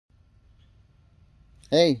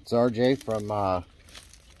Hey, it's RJ from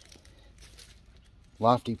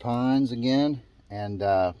Lofty Pines again, and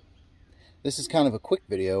this is kind of a quick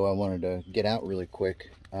video I wanted to get out really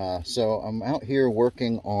quick. So I'm out here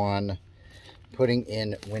working on putting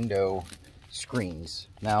in window screens.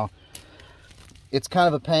 Now, it's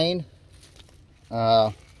kind of a pain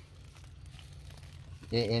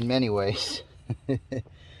in many ways,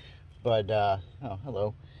 but oh,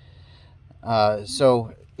 hello.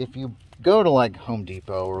 So if you go to like Home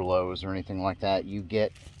Depot or Lowe's or anything like that, you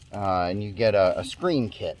get a screen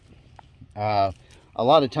kit. A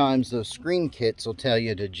lot of times those screen kits will tell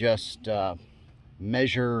you to just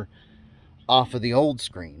measure off of the old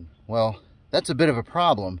screen. Well, that's a bit of a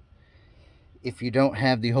problem if you don't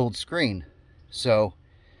have the old screen. So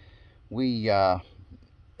we kind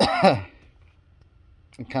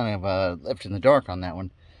of left in the dark on that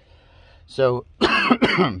one. So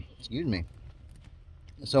excuse me.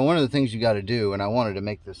 So one of the things you got to do, and I wanted to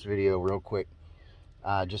make this video real quick,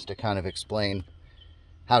 just to kind of explain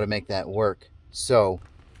how to make that work. So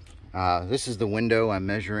this is the window I'm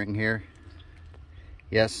measuring here.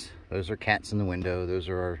 Yes, those are cats in the window. Those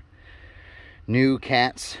are our new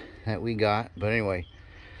cats that we got. But anyway,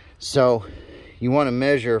 so you want to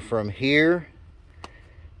measure from here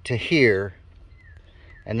to here,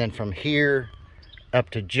 and then from here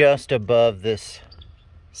up to just above this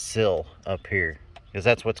sill up here, because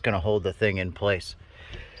that's what's going to hold the thing in place.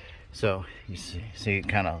 So you see it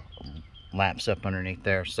kind of laps up underneath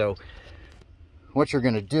there. So what you're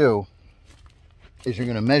going to do is you're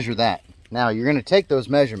going to measure that. Now you're going to take those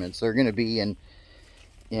measurements. They're going to be in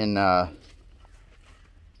you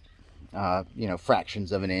know,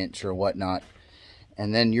 fractions of an inch or whatnot,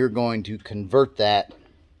 and then you're going to convert that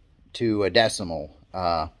to a decimal.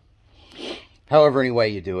 However, any way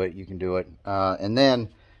you do it, you can do it, and then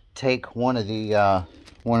take one of the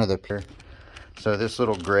so this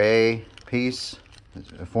little gray piece,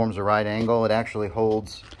 it forms a right angle. It actually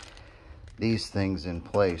holds these things in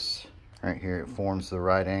place right here. It forms the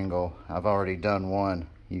right angle. I've already done one,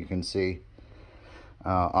 you can see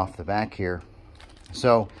off the back here.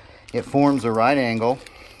 So it forms a right angle.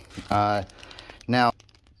 Now,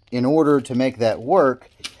 in order to make that work,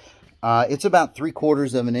 it's about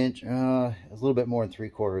 3/4 of an inch, a little bit more than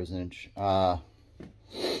 3/4 inch,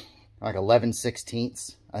 like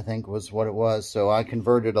 11/16 I think was what it was. So I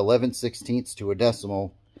converted 11/16 to a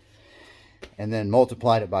decimal and then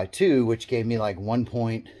multiplied it by 2, which gave me like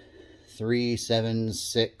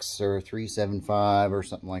 1.376 or 375 or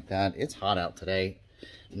something like that. It's hot out today,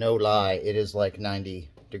 no lie. It is like 90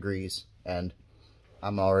 degrees and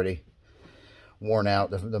I'm already worn out.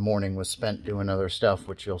 The morning was spent doing other stuff,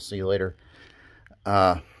 which you'll see later.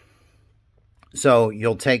 So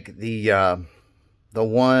you'll take the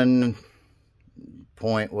 1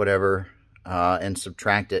 point whatever and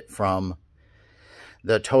subtract it from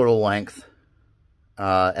the total length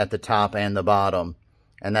at the top and the bottom,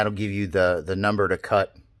 and that'll give you the number to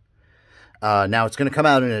cut. Now it's going to come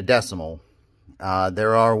out in a decimal.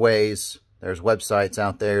 There are ways, there's websites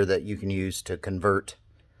out there that you can use to convert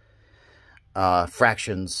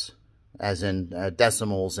fractions, as in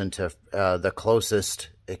decimals, into the closest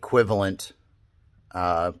equivalent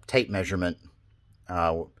tape measurement.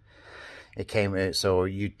 So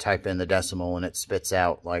you type in the decimal and it spits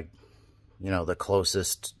out, like, you know, the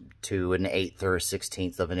closest to an 1/8 or a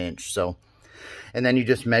 1/16 of an inch. So, and then you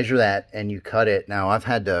just measure that and you cut it. Now I've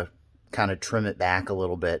had to kind of trim it back a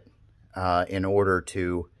little bit in order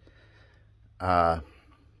to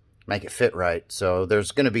make it fit right. So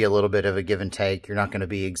there's going to be a little bit of a give and take. You're not going to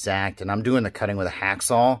be exact, and I'm doing the cutting with a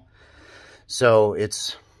hacksaw, so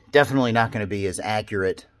it's definitely not going to be as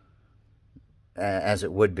accurate as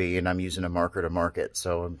it would be, and I'm using a marker to mark it.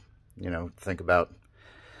 So, you know, think about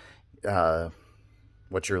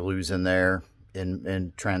what you're losing there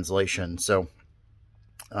in translation. So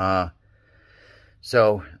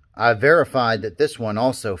so I verified that this one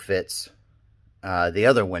also fits the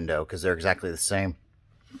other window, because they're exactly the same.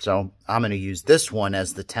 So I'm going to use this one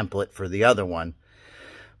as the template for the other one,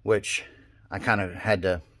 which I kind of had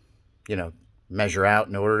to, you know, measure out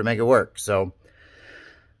in order to make it work. So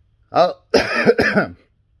I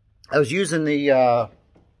was using the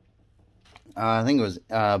I think it was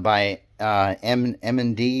by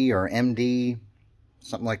M&D or MD,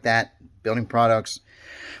 something like that, building products,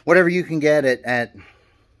 whatever you can get at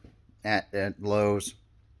Lowe's,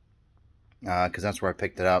 because that's where I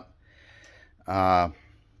picked it up.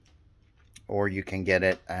 Or you can get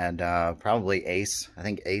it at probably Ace. I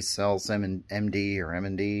think Ace sells them in MD or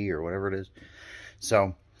M&D or whatever it is.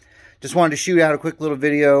 So just wanted to shoot out a quick little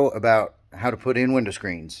video about how to put in window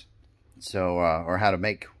screens. So, or how to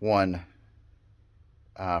make one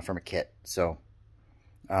from a kit. So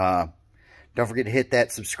don't forget to hit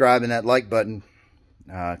that subscribe and that like button,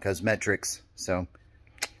 cosmetrics. So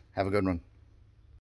have a good one.